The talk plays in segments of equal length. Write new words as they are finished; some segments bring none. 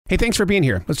Hey, thanks for being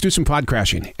here. Let's do some pod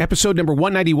crashing. Episode number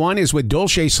 191 is with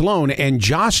Dulce Sloan and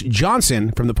Josh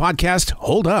Johnson from the podcast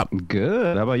Hold Up.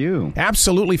 Good. How about you?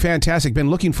 Absolutely fantastic. Been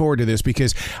looking forward to this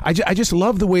because I just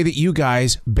love the way that you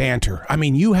guys banter. I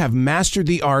mean, you have mastered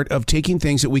the art of taking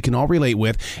things that we can all relate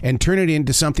with and turn it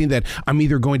into something that I'm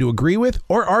either going to agree with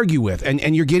or argue with.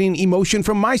 And you're getting emotion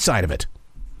from my side of it.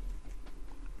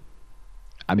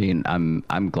 I mean,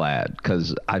 I'm glad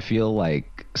because I feel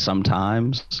like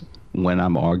sometimes when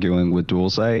I'm arguing with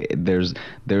Dulce, there's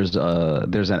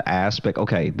an aspect.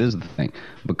 Okay, this is the thing.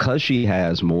 Because she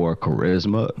has more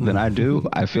charisma than I do,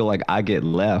 I feel like I get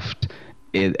left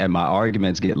and my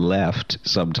arguments get left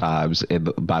sometimes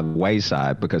by the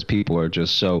wayside because people are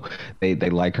just so they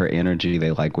like her energy,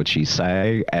 they like what she's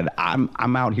saying, and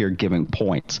I'm out here giving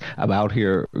points. I'm out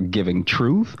here giving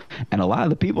truth, and a lot of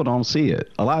the people don't see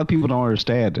it. A lot of people don't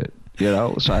understand it. You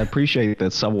know, so I appreciate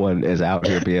that someone is out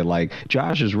here being like,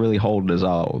 Josh is really holding his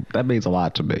own. That means a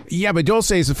lot to me. Yeah, but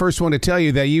Dulce is the first one to tell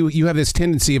you that you have this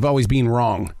tendency of always being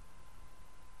wrong.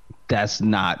 That's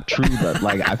not true, but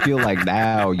like I feel like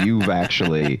now you've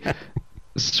actually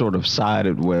sort of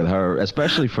sided with her,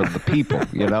 especially for the people.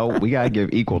 You know, we gotta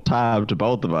give equal time to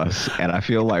both of us, and I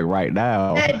feel like right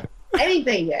now,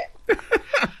 anything yet.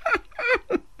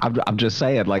 I'm just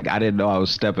saying, like, I didn't know I was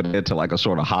stepping into like a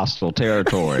sort of hostile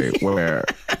territory where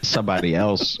somebody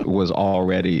else was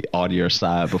already on your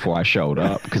side before I showed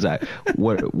up. Because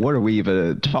what are we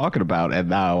even talking about? And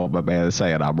now my man is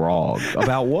saying I'm wrong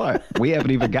about what? We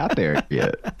haven't even got there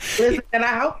yet. Listen, and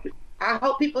I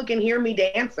hope people can hear me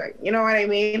dancing. You know what I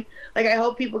mean? Like, I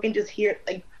hope people can just hear.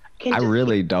 Like, I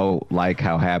really don't like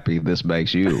how happy this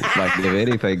makes you. Like, if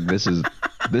anything, this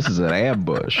is an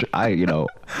ambush.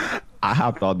 I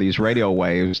hopped on these radio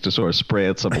waves to sort of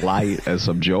spread some light and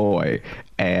some joy,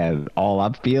 and all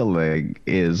I'm feeling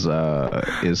is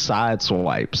side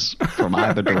swipes from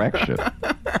either direction.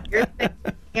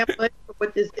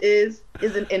 What this is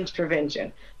an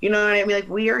intervention. You know what I mean? Like,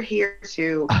 we are here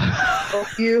to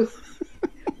help you.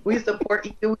 We support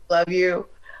you. We love you.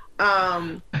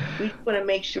 We just want to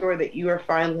make sure that you are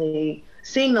finally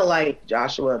seeing the light,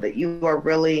 Joshua, that you are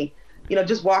really,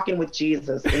 just walking with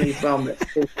Jesus in these moments.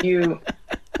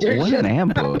 What an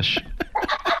ambush.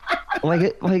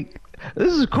 Like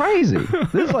this is crazy.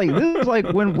 This is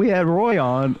like when we had Roy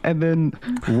on, and then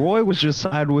Roy was just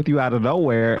siding with you out of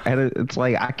nowhere, and it's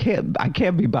like I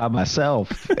can't be by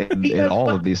myself in all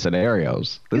of these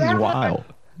scenarios. This is wild.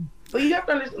 But you have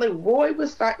to understand, like, Roy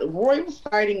was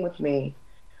siding with me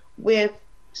with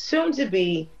soon to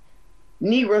be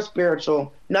Negro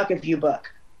spiritual Knuck If You Buck.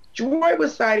 Roy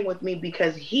was siding with me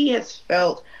because he has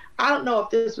felt, I don't know if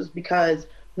this was because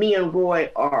me and Roy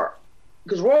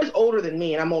because Roy's older than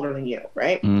me and I'm older than you,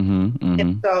 right? Mm-hmm, mm-hmm.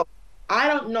 And so I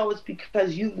don't know it's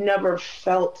because you've never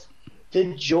felt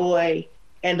the joy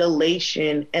and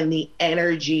elation and the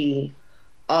energy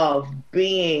of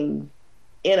being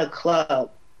in a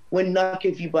club when Knuck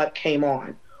If You Buck came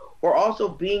on, or also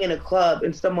being in a club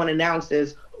and someone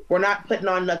announces, we're not putting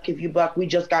on Knuck If You Buck, we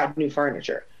just got new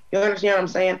furniture. You understand what I'm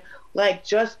saying? Like,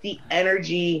 just the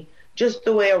energy, just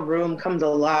the way a room comes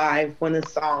alive when the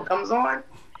song comes on.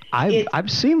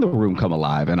 I've seen the room come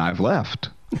alive, and I've left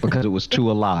because it was too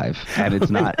alive, and it's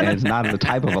not the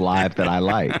type of alive that I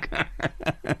like.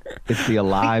 It's the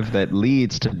alive that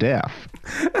leads to death.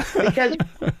 Because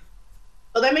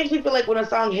that makes me feel like when a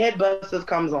song Headbusters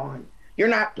comes on, you're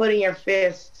not putting your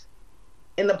fist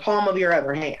in the palm of your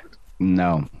other hand.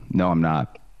 No, I'm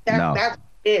not. That's what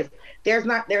it is. There's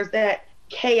that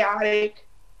chaotic,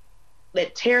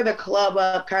 that tear the club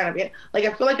up kind of. Like,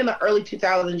 I feel like in the early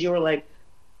 2000s, you were like,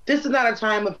 this is not a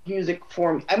time of music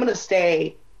for me. I'm going to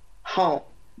stay home.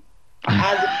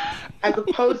 As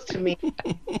opposed to me,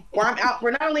 where I'm out.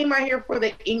 We're not only am I here for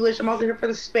the English, I'm also here for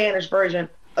the Spanish version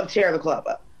of Tear the Club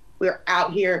Up. We are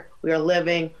out here. We are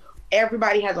living.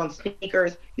 Everybody has on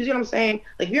sneakers. You see what I'm saying?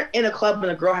 Like, if you're in a club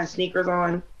and a girl has sneakers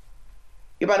on,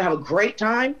 you're about to have a great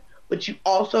time, but you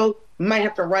also might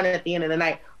have to run at the end of the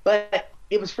night. But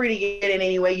it was free to get in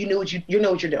anyway. You know what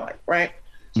you're doing, right?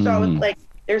 So It's like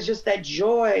there's just that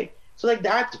joy. So like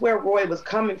that's where Roy was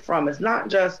coming from. It's not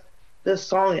just the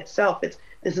song itself. This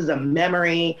is a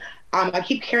memory. I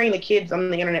keep hearing the kids on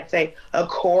the internet say a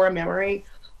core memory.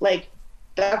 Like,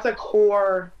 that's a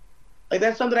core. Like,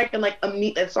 that's something I can, like,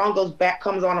 that song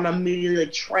comes on, I'm immediately,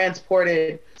 like,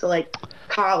 transported to, like,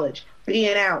 college,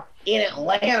 being out in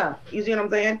Atlanta. You see what I'm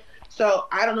saying? So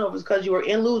I don't know if it's because you were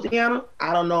in Louisiana.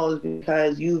 I don't know if it's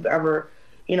because you've ever,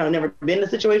 never been in a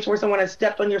situation where someone has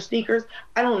stepped on your sneakers.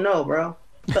 I don't know, bro.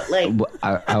 But like,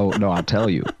 I'll tell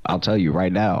you. I'll tell you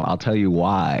right now. I'll tell you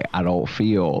why I don't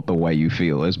feel the way you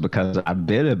feel is because I've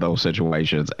been in those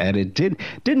situations and it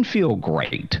didn't feel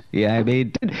great. Yeah, I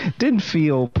mean, didn't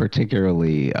feel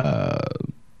particularly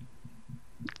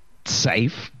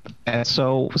safe. And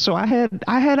so I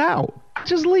head out. I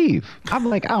just leave. I'm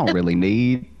like, I don't really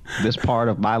need this part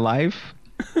of my life.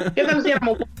 because I'm saying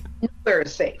nowhere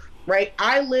is safe, right?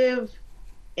 I live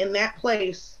in that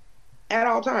place at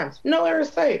all times. Nowhere is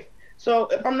safe. So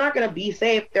if I'm not gonna be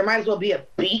safe, there might as well be a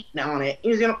beat on it.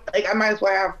 You know, like I might as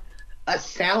well have a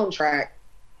soundtrack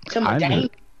to my day.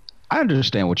 I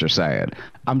understand what you're saying.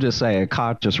 I'm just saying,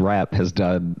 conscious rap has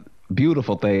done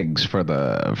beautiful things for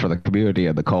the community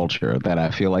and the culture that I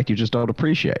feel like you just don't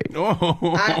appreciate.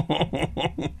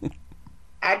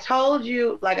 I told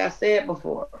you, like I said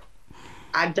before,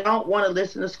 I don't want to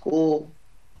listen to school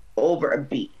over a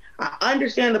beat. I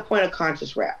understand the point of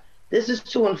conscious rap. This is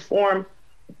to inform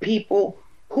people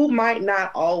who might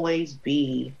not always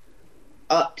be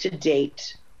up to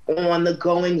date on the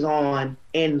goings on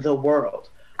in the world.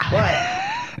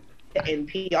 But in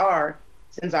PR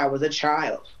since I was a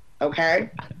child, okay?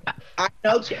 I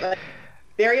know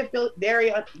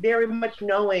very much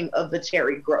knowing of the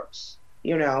Terry Gross,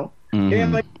 you know? Very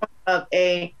much of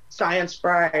a Science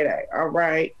Friday, all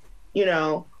right? You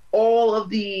know, all of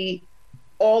the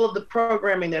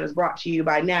programming that is brought to you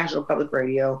by National Public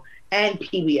Radio and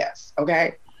PBS,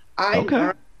 okay? I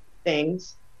learn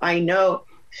things. I know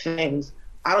things.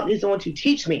 I don't need someone to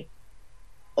teach me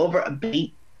over a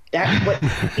beat. That's what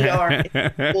PR is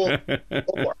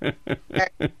for. Okay?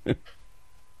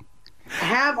 I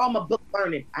have all my book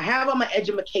learning. I have all my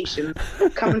education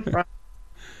coming from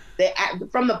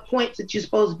the points that you're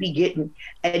supposed to be getting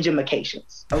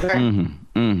educations, okay?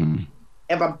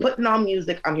 If I'm putting on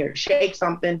music, I'm here to shake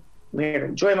something. I'm here to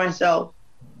enjoy myself,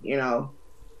 you know,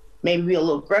 maybe be a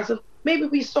little aggressive, maybe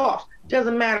be soft.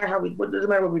 Doesn't matter doesn't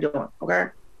matter what we're doing, okay?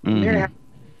 I'm here to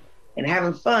and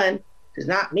having fun does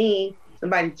not mean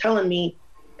somebody telling me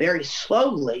very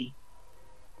slowly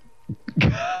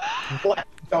what's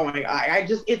going on.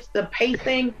 It's the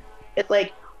pacing. It's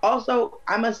like, also,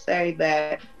 I must say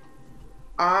that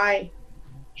I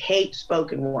hate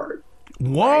spoken word.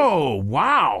 Whoa, right?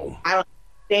 Wow. I don't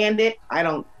understand it. I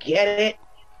don't get it.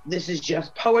 This is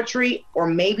just poetry or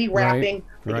maybe rapping.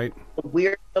 Right. A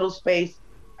weird little space.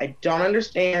 I don't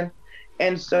understand.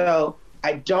 And so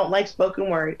I don't like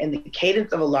spoken word. And the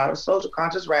cadence of a lot of social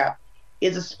conscious rap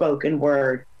is a spoken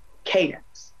word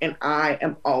cadence. And I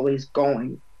am always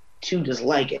going to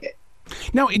dislike it.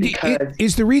 Now,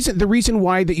 is the reason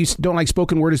why that you don't like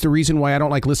spoken word is the reason why I don't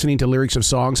like listening to lyrics of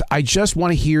songs? I just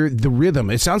want to hear the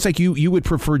rhythm. It sounds like you would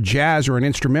prefer jazz or an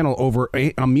instrumental over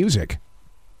a music.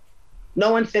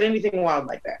 No one said anything wild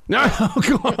like that. No,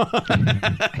 come on.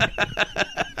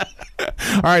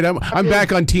 All right, I'm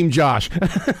back on Team Josh.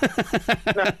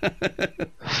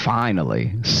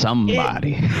 Finally,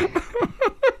 somebody.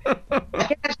 I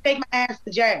can't shake my ass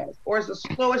to jazz, or it's the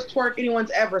slowest twerk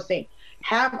anyone's ever seen.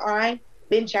 Have I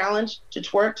been challenged to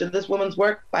twerk to this woman's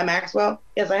work by Maxwell?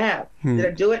 Yes, I have. Did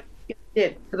I do it? Yes, I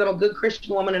did, because I'm a good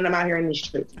Christian woman and I'm out here in these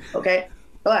streets. Okay?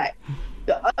 But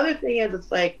the other thing is,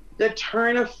 it's like the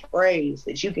turn of phrase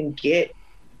that you can get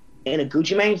in a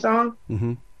Gucci Mane song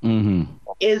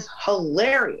is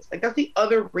hilarious. Like, that's the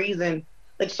other reason.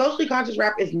 Like, socially conscious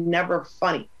rap is never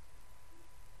funny.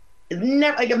 It's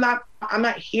never, like, I'm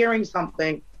not hearing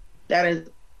something that is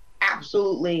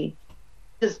absolutely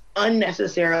just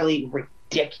unnecessarily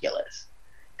ridiculous.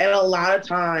 And a lot of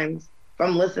times, if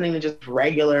I'm listening to just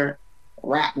regular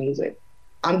rap music,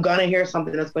 I'm gonna hear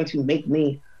something that's going to make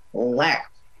me laugh.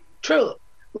 Truly.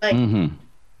 Like,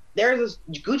 there's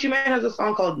Gucci Mane has a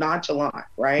song called Nonchalant,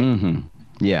 right?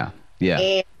 Yeah.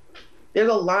 And there's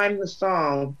a line in the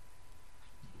song,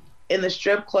 in the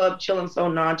strip club, chilling so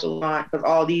nonchalant, because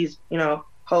all these, you know,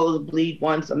 hoes bleed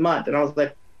once a month. And I was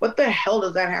like, what the hell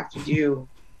does that have to do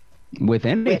with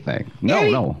anything?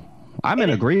 No. I'm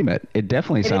in agreement. It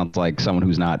definitely sounds like someone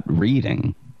who's not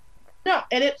reading. No,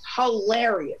 and it's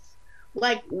hilarious.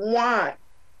 Like, why?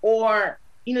 Or,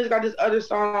 you know, they got this other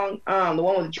song, the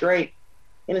one with Drake,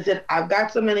 and it said, I've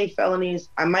got so many felonies,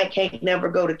 can't never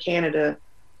go to Canada,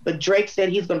 but Drake said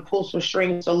he's going to pull some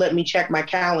strings, so let me check my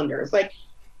calendar. It's like,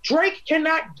 Drake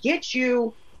cannot get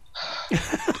you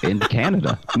in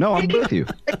Canada. No, I'm with you.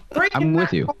 I'm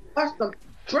with you.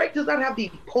 Drake does not have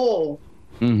the pull.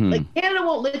 Like, Canada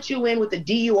won't let you in with a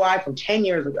DUI from 10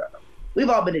 years ago. We've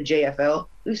all been to JFL.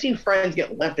 We've seen friends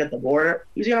get left at the border.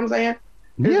 You see what I'm saying?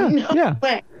 There's no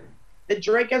way that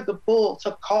Drake has the pull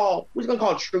to call, who's going to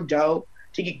call Trudeau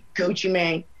to get Gucci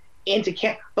Mane into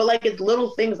Canada. But, like, it's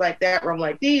little things like that where I'm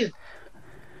like, these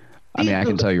I mean, I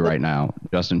can tell you right now,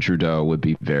 Justin Trudeau would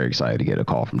be very excited to get a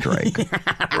call from Drake.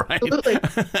 Absolutely.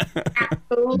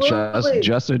 Absolutely.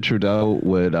 Justin Trudeau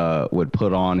would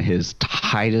put on his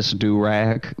tightest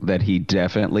do-rag that he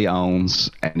definitely owns,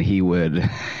 and he would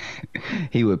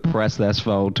press that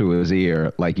phone to his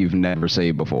ear like you've never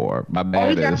seen before. My man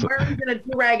he got birds and a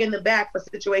do-rag in the back for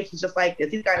situations just like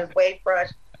this. He's got his wave brush.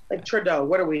 Like, Trudeau,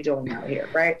 what are we doing out here,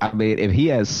 right? I mean, if he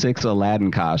has 6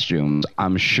 Aladdin costumes,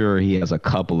 I'm sure he has a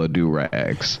couple of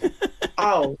do-rags.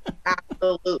 Oh,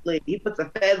 absolutely. He puts a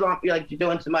fez on. You're like, you're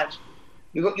doing too much.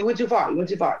 You went too far. You went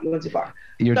too far.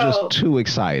 You're just too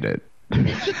excited.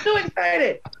 It's just too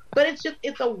excited. But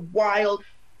it's a wild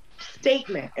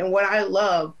statement. And what I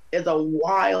love is a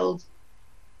wild,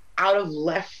 out of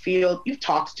left field. You've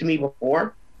talked to me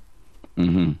before.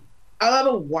 Mm-hmm. I love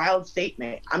a wild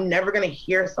statement. I'm never going to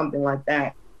hear something like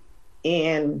that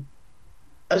in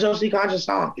a socially conscious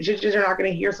song. You're not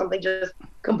going to hear something just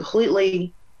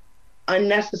completely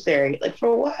unnecessary. Like,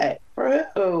 for what? For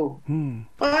who?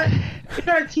 What? You're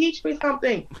trying to teach me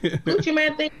something. Gucci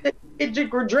Man thinks that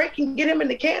Drake can get him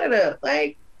into Canada.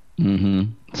 Like,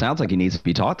 sounds like he needs to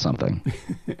be taught something.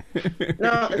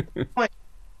 No,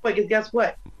 because guess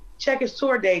what? Check his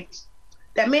tour dates.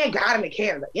 That man got him to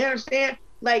Canada. You understand?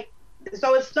 Like,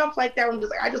 so it's stuff like that. I'm just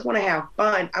like, I just want to have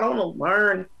fun. I don't want to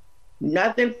learn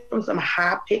nothing from some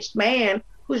high-pitched man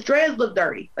whose dreads look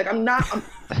dirty. Like, I'm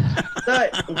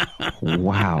good.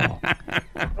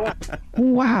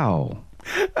 Wow.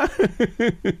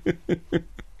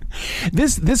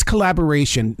 This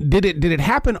collaboration, did it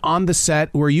happen on the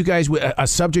set where you guys, a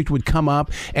subject would come up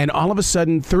and all of a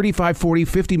sudden 35, 40,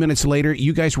 50 minutes later,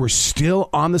 you guys were still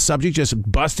on the subject,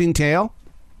 just busting tail?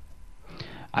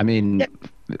 I mean,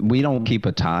 we don't keep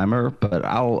a timer, but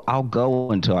I'll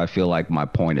go until I feel like my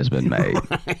point has been made.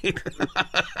 Right.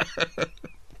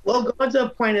 Well, going to a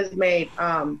point is made.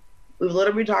 We've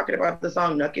literally been talking about the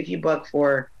song "Nuck If You Buck"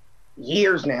 for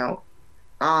years now.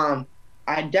 I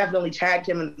definitely tagged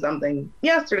him in something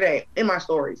yesterday in my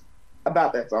stories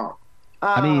about that song.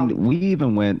 I mean, we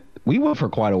went for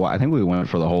quite a while. I think we went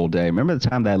for the whole day. Remember the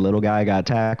time that little guy got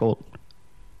tackled?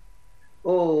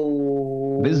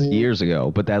 Oh, this is years ago,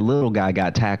 but that little guy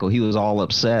got tackled. He was all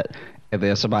upset, and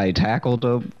then somebody tackled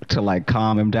him to like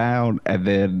calm him down, and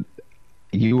then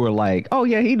you were like, oh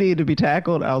yeah, he needed to be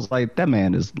tackled. I was like, that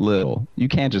man is little. You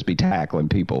can't just be tackling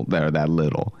people that are that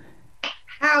little.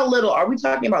 How little? Are we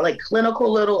talking about like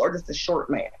clinical little or just a short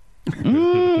man?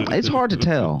 It's hard to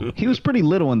tell. He was pretty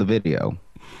little in the video.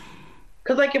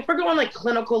 Because like if we're going like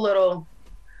clinical little,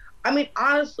 I mean,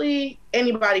 honestly,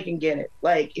 anybody can get it.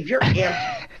 Like, if you're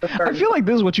amped, I feel like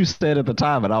this is what you said at the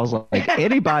time, and I was like,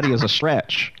 anybody is a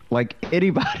stretch. Like,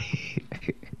 anybody.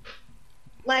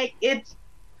 Like,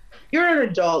 you're an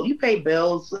adult. You pay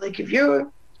bills. Like, if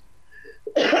you're,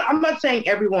 I'm not saying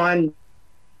I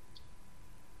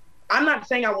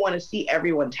want to see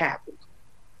everyone tackled.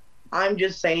 I'm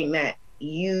just saying that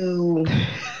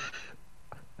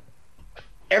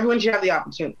everyone should have the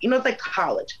opportunity. You know, it's like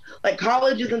college. Like,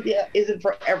 college isn't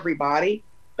for everybody,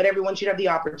 but everyone should have the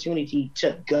opportunity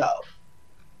to go.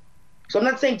 So I'm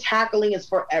not saying tackling is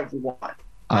for everyone.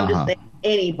 I'm just saying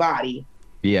anybody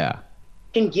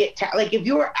can get like, if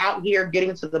you were out here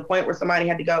getting to the point where somebody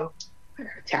had to go, I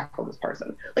gotta tackle this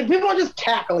person. Like, people are just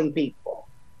tackling people.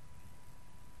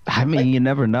 I mean, you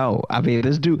never know. I mean,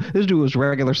 this dude was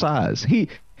regular size. He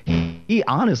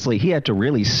honestly, he had to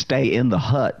really stay in the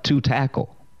hut to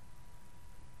tackle.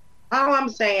 All I'm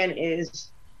saying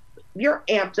is, you're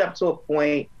amped up to a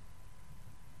point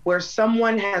where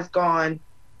someone has gone,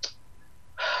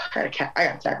 I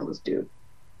gotta tackle this dude.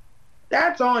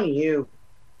 That's on you.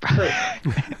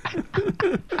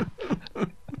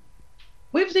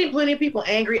 We've seen plenty of people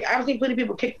angry. I've seen plenty of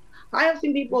people kicked. I have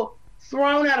seen people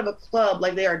thrown out of a club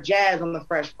like they are Jazz on the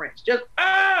Fresh Prince. Just,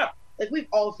 like, we've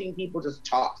all seen people just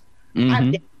tossed.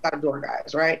 I've been out of door,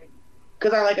 guys, right?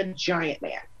 Because I like a giant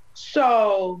man.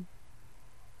 So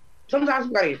sometimes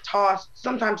people gotta get tossed.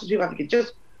 Sometimes people have to get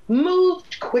just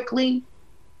moved quickly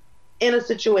in a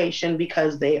situation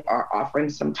because they are offering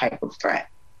some type of threat.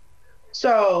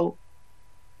 So,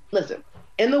 listen,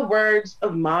 in the words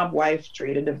of mob wife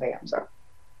Drita Devanza.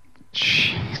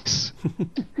 Jeez.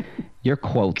 Your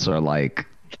quotes are like...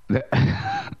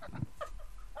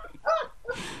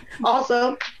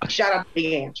 Also, shout out to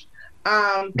Big Ange.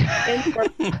 In the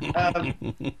words of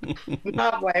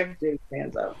mob wife Drita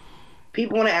Devanza,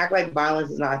 people want to act like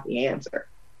violence is not the answer.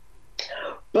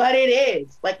 But it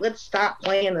is. Like, let's stop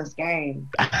playing this game.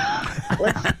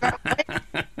 Let's stop playing.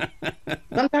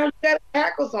 Sometimes you gotta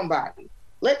tackle somebody.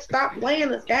 Let's stop playing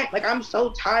this game. Like, I'm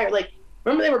so tired. Like,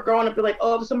 Remember, they were growing up, they're like,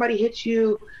 oh, if somebody hits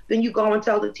you, then you go and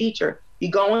tell the teacher. You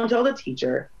go and tell the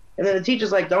teacher, and then the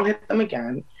teacher's like, don't hit them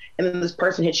again. And then this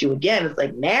person hits you again. It's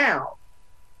like, now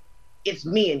it's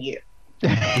me and you.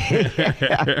 It's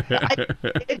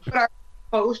what I'm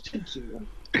supposed to do.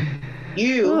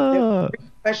 The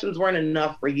questions weren't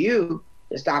enough for you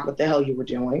to stop what the hell you were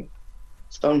doing.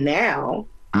 So now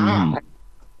I'm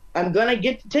going to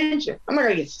get detention. I'm not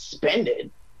going to get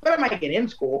suspended, but I might get in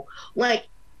school. Like,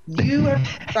 you have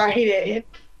decided,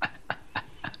 I'm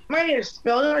not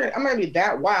going to be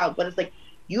that wild, but it's like,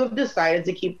 you have decided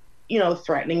to keep,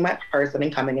 threatening my person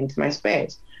and coming into my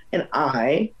space. And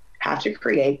I have to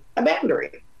create a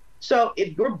boundary. So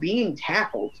if you're being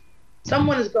tackled,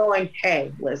 someone is going,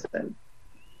 hey, listen,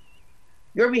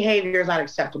 your behavior is not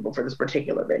acceptable for this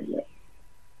particular venue.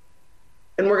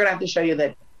 And we're going to have to show you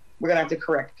that we're going to have to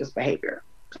correct this behavior.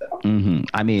 So.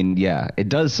 I mean, yeah, it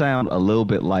does sound a little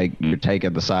bit like you're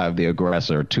taking the side of the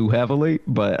aggressor too heavily,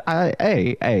 but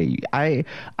I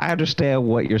understand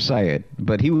what you're saying.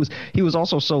 But he was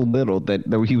also so little that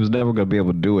he was never going to be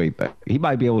able to do anything. He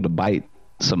might be able to bite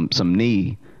some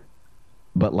knee,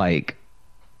 but like,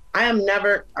 I'm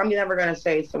never going to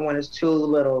say someone is too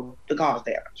little to cause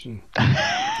damage.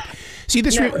 See,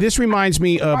 this reminds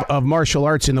me of martial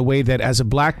arts in the way that as a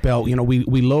black belt,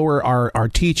 we lower our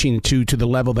teaching to the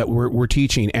level that we're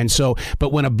teaching. And so,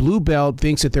 but when a blue belt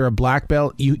thinks that they're a black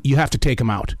belt, you have to take them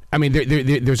out. I mean,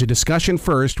 there's a discussion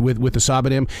first with the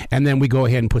Sabadim, and then we go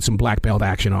ahead and put some black belt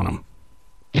action on them.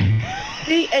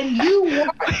 See, and you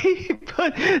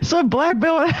put some black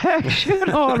belt action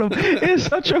on him. It's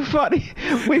such a funny.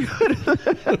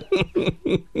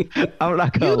 I'm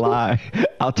not gonna lie.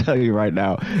 I'll tell you right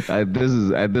now. This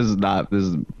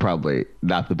is probably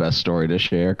not the best story to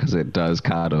share because it does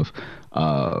kind of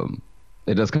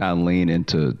lean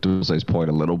into Dulce's point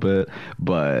a little bit.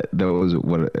 But there was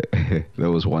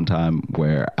one time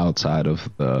where outside of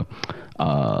the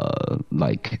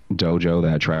like dojo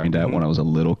that I trained at when I was a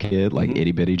little kid, like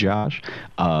itty bitty Josh,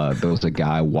 there was a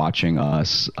guy watching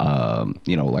us,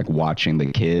 like watching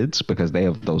the kids because they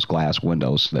have those glass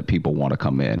windows that people want to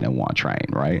come in and want to train,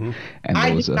 right? And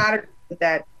I did not agree with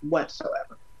that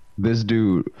whatsoever. This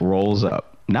dude rolls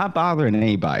up, not bothering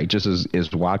anybody, just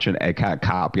is watching and kind of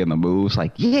copying the moves,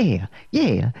 like yeah,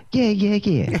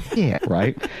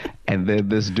 right? And then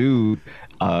this dude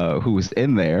who was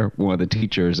in there, one of the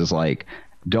teachers is like,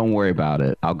 don't worry about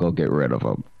it, I'll go get rid of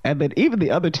him. And then even the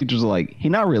other teachers are like,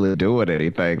 he's not really doing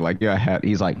anything, like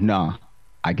he's like, nah,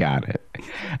 I got it.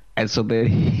 And so then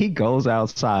he goes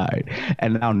outside,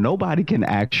 and now nobody can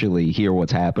actually hear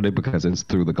what's happening because it's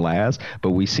through the glass,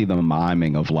 but we see the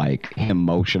miming of like him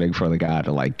motioning for the guy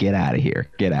to like get out of here,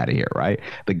 right?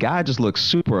 The guy just looks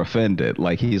super offended,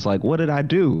 like he's like, what did I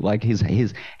do? Like his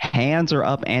hands are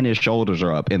up and his shoulders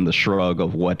are up in the shrug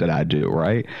of what did I do,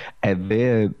 right? And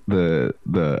then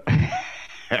the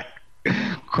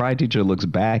cry teacher looks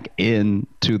back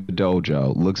into the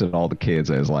dojo, looks at all the kids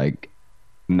and is like,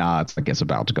 nods like it's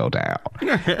about to go down.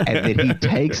 And then he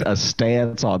takes a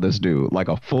stance on this dude, like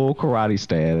a full karate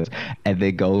stance, and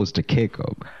then goes to kick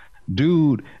him.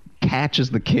 Dude catches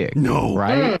the kick. No.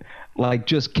 Right? Like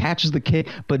just catches the kick,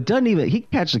 but he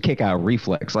catches the kick out of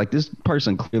reflex. Like this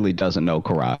person clearly doesn't know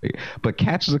karate, but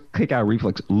catches a kick out of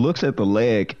reflex, looks at the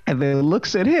leg, and then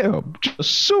looks at him, just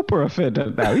super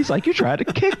offended now. He's like, you tried to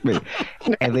kick me.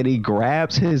 And then he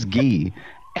grabs his gi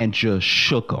and just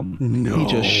shook him. No. He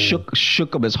just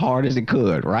shook him as hard as he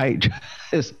could, right?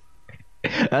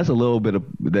 That's a little bit of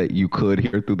that you could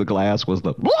hear through the glass was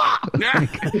the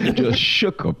like, just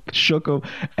shook him,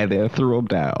 and then threw him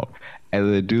down.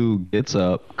 And the dude gets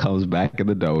up, comes back in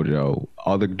the dojo.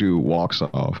 Other dude walks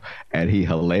off, and he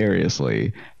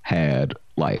hilariously had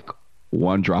like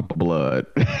one drop of blood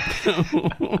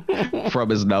from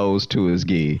his nose to his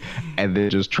gi, and then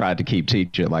just tried to keep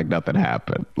teaching like nothing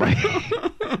happened. Like,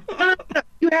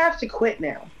 you have to quit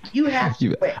now. You have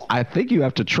to quit. I think you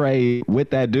have to trade with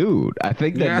that dude. I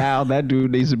think that now that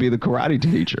dude needs to be the karate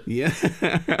teacher. Yeah.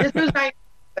 This is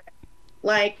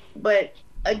like, but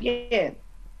again,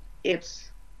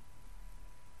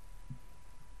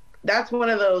 that's one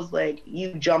of those like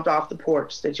you jumped off the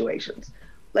porch situations.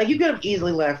 Like you could have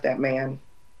easily left that man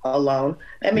alone.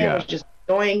 That man was just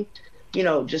doing,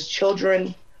 just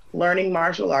children learning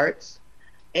martial arts.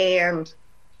 And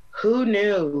who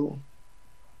knew?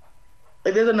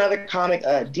 Like there's another comic,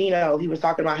 Dino, he was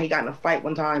talking about how he got in a fight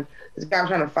one time. This guy was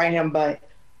trying to fight him, but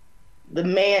the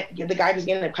guy just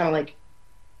ended up kind of like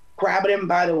grabbing him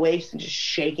by the waist and just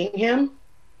shaking him.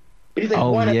 But he's like,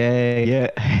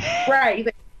 right. He's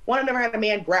like, one, I've never had a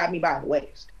man grab me by the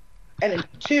waist. And then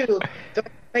two, they're the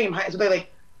same height. So they're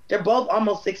like, They're both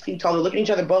almost 6 feet tall. They're looking each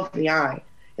other both in the eye.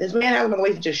 And this man has them on the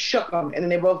waist and just shook them. And then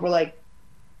they both were like,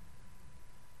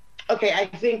 okay, I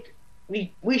think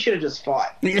we should have just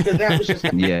fought. Because that was just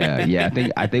yeah.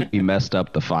 I think we messed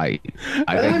up the fight.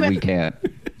 I think we can't.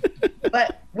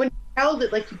 But when you held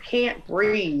it, like, you can't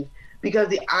breathe, because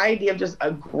the idea of just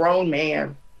a grown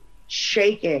man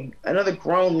shaking another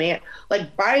grown man,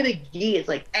 like, by the gi, it's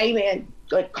like, hey man,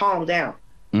 like, calm down.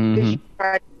 Because you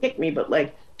tried to kick me, but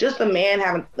like, just the man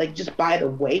having, like, just by the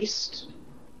waist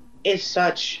is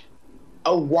such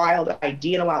a wild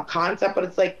idea and a wild concept. But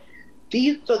it's like,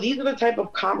 these are the type of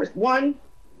One,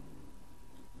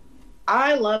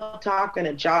 I love talking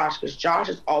to Josh, because Josh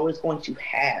is always going to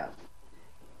have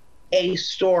a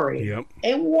story,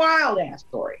 a wild ass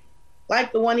story,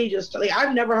 like the one he just. Like,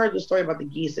 I've never heard the story about the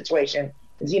gi situation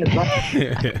in Xena.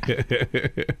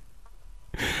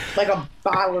 like a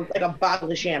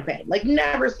bottle of champagne. Like,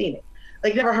 never seen it.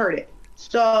 Like, never heard it.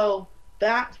 So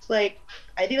that's like,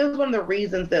 I think that's one of the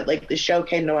reasons that, like, the show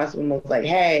came to us and was like,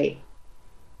 hey,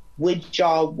 would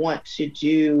y'all want to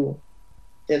do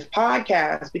this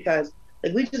podcast? Because,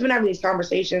 like, we've just been having these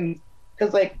conversations,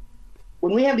 because, like,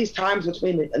 when we have these times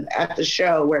at the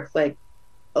show where it's like,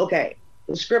 okay,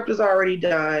 the script is already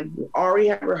done, we already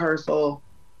have rehearsal,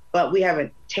 but we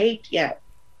haven't taped yet.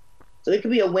 So it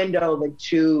could be a window of like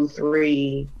 2,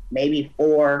 3, maybe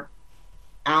 4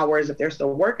 hours if they're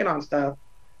still working on stuff.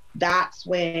 That's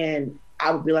when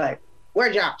I would be like,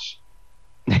 where's Josh?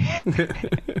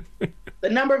 The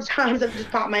number of times I've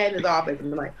just popped my head in his office and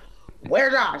been like,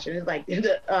 where's Josh? And it's like,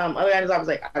 the other guy in his office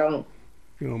like, I don't.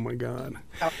 Oh my God.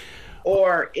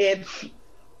 Or it's,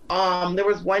 there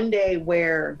was one day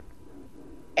where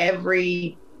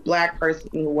every Black person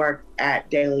who worked at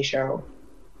Daily Show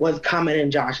was coming in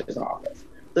Josh's office.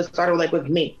 So it started like with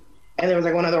me, and there was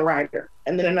like one other writer,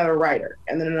 and then another writer,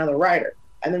 and then another writer,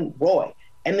 and then Roy,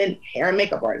 and then hair and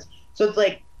makeup artist. So it's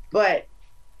like, but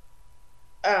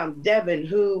Devin,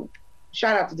 who,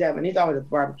 shout out to Devin, he's always at the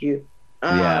barbecue.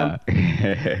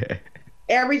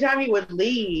 Every time he would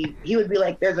leave, he would be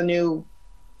like, there's a new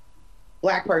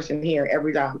Black person here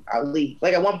every time I leave.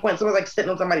 Like, at one point, someone was like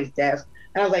sitting on somebody's desk,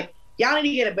 and I was like, y'all need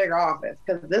to get a bigger office,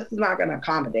 because this is not going to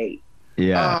accommodate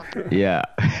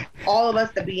all of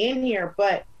us to be in here.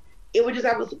 But it would just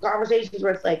have those conversations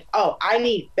where it's like, oh, I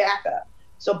need backup.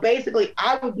 So basically,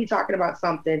 I would be talking about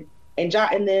something, and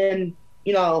then,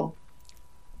 you know,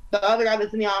 the other guy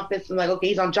that's in the office, and like, okay,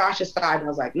 he's on Josh's side. And I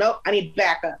was like, nope, I need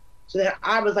backup. So then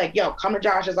I was like, yo, come to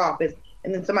Josh's office.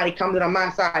 And then somebody comes in on my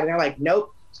side, and they're like,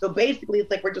 nope. So basically, it's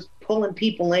like we're just pulling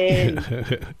people in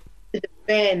to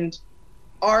defend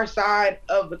our side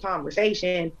of the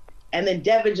conversation. And then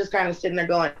Devin just kind of sitting there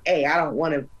going, hey, I don't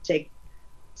want to take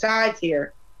sides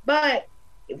here. But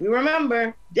if we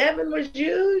remember, Devin was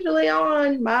usually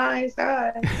on my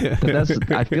side.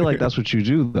 I feel like that's what you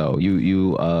do, though.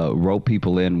 You rope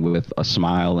people in with a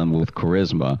smile and with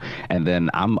charisma, and then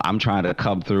I'm trying to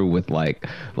come through with like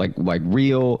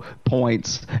real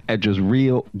points and just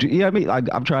real. You know what I mean?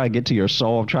 I'm trying to get to your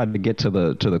soul. I'm trying to get to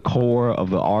the core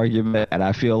of the argument, and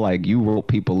I feel like you rope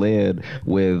people in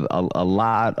with a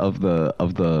lot of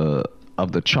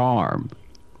the charm.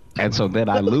 And so then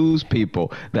I lose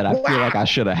people that I feel like I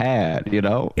should have had, you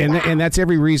know? And that's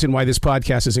every reason why this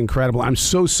podcast is incredible. I'm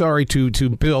so sorry to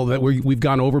Bill that we've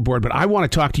gone overboard, but I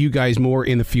want to talk to you guys more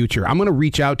in the future. I'm going to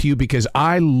reach out to you because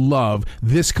I love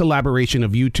this collaboration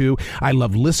of you two. I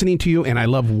love listening to you, and I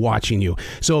love watching you.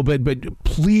 So, but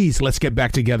please, let's get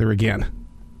back together again.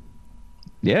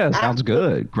 Yeah, sounds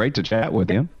good. Great to chat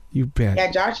with you. You bet.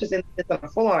 Yeah, Josh is in a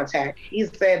full-on attack. He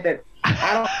said that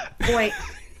I don't point.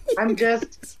 I'm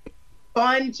just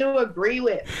fun to agree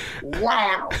with.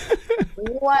 Wow,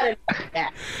 what an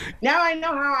attack! Now I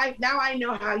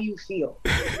know how you feel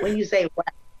when you say, "Wow,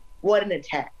 what an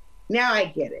attack." Now I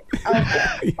get it.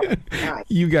 Okay.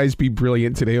 You guys be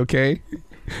brilliant today, okay?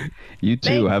 You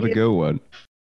too. Have a good one.